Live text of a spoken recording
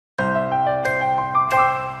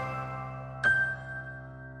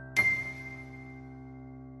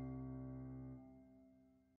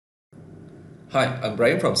Hi, I'm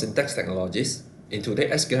Bryan from Syntax Technologies. In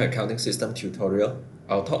today's SQL Accounting System tutorial,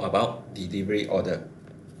 I'll talk about delivery order.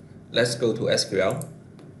 Let's go to SQL,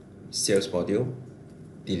 Sales module,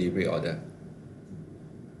 Delivery order.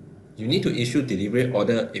 You need to issue delivery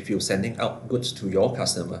order if you're sending out goods to your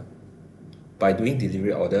customer. By doing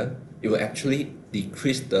delivery order, it will actually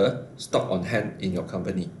decrease the stock on hand in your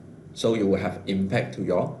company. So you will have impact to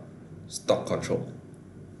your stock control.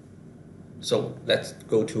 So let's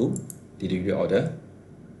go to delivery order.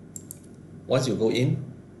 Once you go in,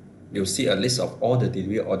 you'll see a list of all the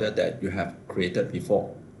delivery order that you have created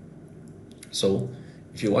before. So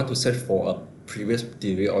if you want to search for a previous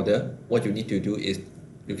delivery order, what you need to do is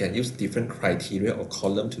you can use different criteria or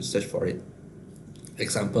column to search for it.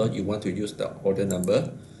 Example, you want to use the order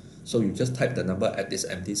number, so you just type the number at this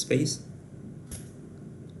empty space.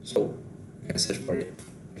 So you can search for it.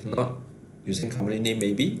 If not, using company name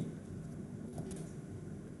maybe,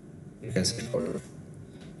 you can search for it.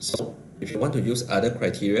 So if you want to use other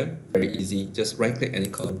criteria, very easy. Just right click any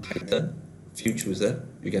column title, field chooser.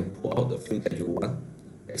 You can pull out the field that you want.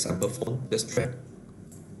 Example phone, just drag.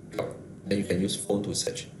 Then you can use phone to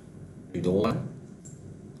search. You don't want,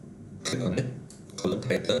 click on it, column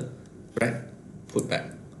title, drag, put back.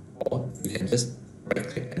 Or you can just right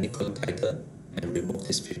click any column title and remove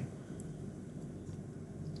this field.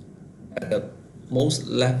 At the most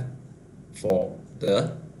left for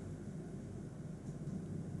the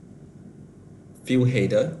field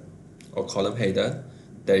header or column header,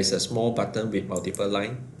 there is a small button with multiple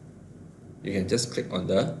lines. You can just click on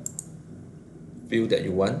the field that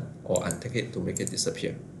you want or untick it to make it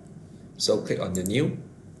disappear. So click on the new,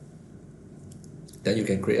 then you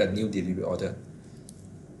can create a new delivery order.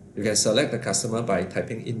 You can select the customer by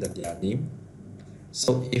typing in their name.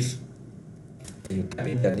 So if you type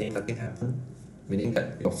in their name, nothing happens, meaning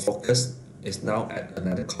that your focus is now at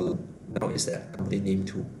another column. Now it's at company name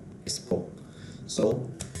 2, it's full. So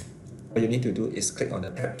what you need to do is click on the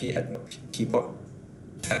tab key at your keyboard,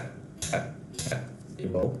 tab,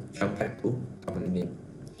 it will jump back to company name.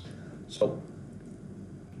 So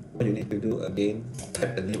what you need to do again,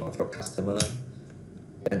 type the name of your customer,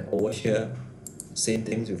 and over here, same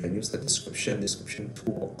things, you can use the description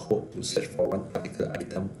 2 or code to search for one particular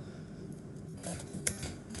item.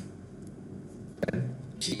 And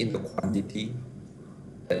key in the quantity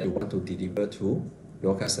that you want to deliver to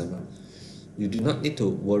your customer. You do not need to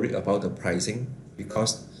worry about the pricing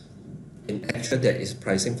because in actual there is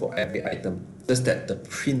pricing for every item, just that the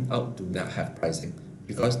printout do not have pricing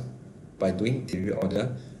because by doing delivery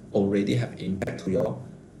order already have impact to your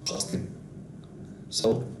costing.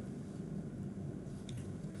 So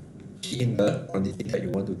key in the quantity that you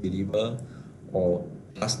want to deliver, or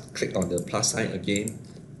click on the plus sign again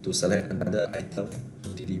to select another item to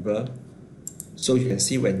deliver. So you can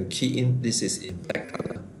see when you key in, this is in black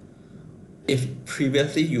color. If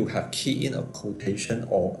previously you have keyed in a quotation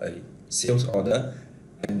or a sales order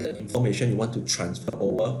and the information you want to transfer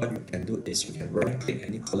over, what you can do is you can right click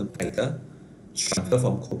any column title, transfer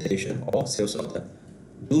from quotation or sales order.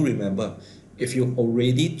 Do remember, if you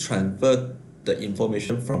already transferred the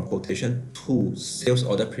information from quotation to sales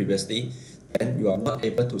order previously, then you are not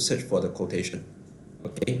able to search for the quotation,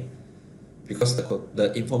 okay? Because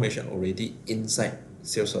the information already inside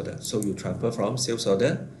sales order. So you transfer from sales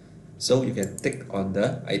order. So you can tick on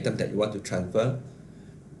the item that you want to transfer.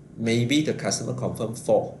 Maybe the customer confirmed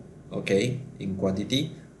 4, okay, in quantity,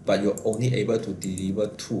 but you're only able to deliver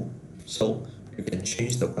 2. So you can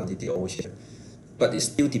change the quantity over here. But it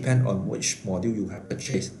still depends on which module you have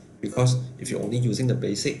purchased. Because if you're only using the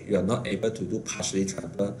basic, you are not able to do partially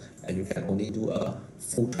transfer and you can only do a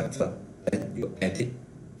full transfer. Then you add it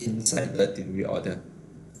inside the delivery order.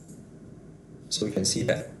 So you can see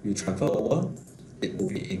that you transfer over, it will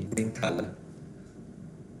be in green color,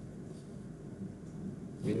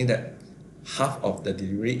 meaning that half of the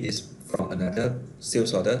delivery is from another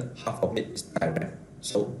sales order, half of it is direct.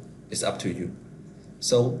 So it's up to you.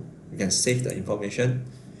 So you can save the information.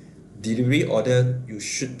 Delivery order you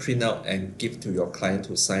should print out and give to your client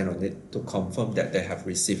to sign on it to confirm that they have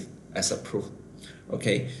received as approved.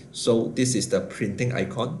 Okay, so this is the printing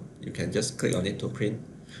icon. You can just click on it to print.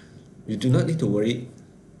 You do not need to worry.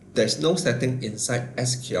 There's no setting inside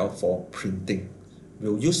SQL for printing.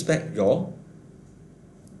 We'll use back your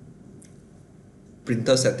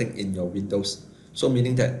printer setting in your Windows. So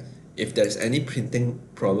meaning that if there's any printing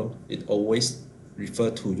problem, it always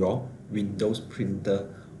refer to your Windows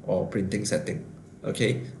printer or printing setting,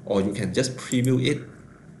 okay? Or you can just preview it,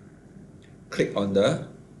 click on the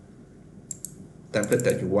template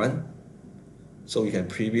that you want, so you can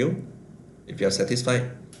preview. If you are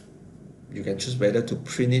satisfied, you can choose whether to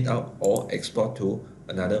print it out or export to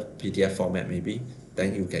another PDF format maybe.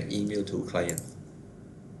 Then you can email to client.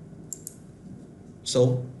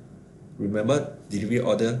 So remember, delivery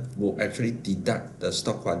order will actually deduct the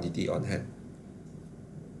stock quantity on hand.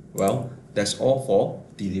 Well, that's all for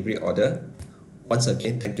delivery order. Once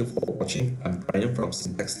again, thank you for watching. I'm Bryan from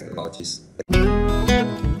Syntax Technologies.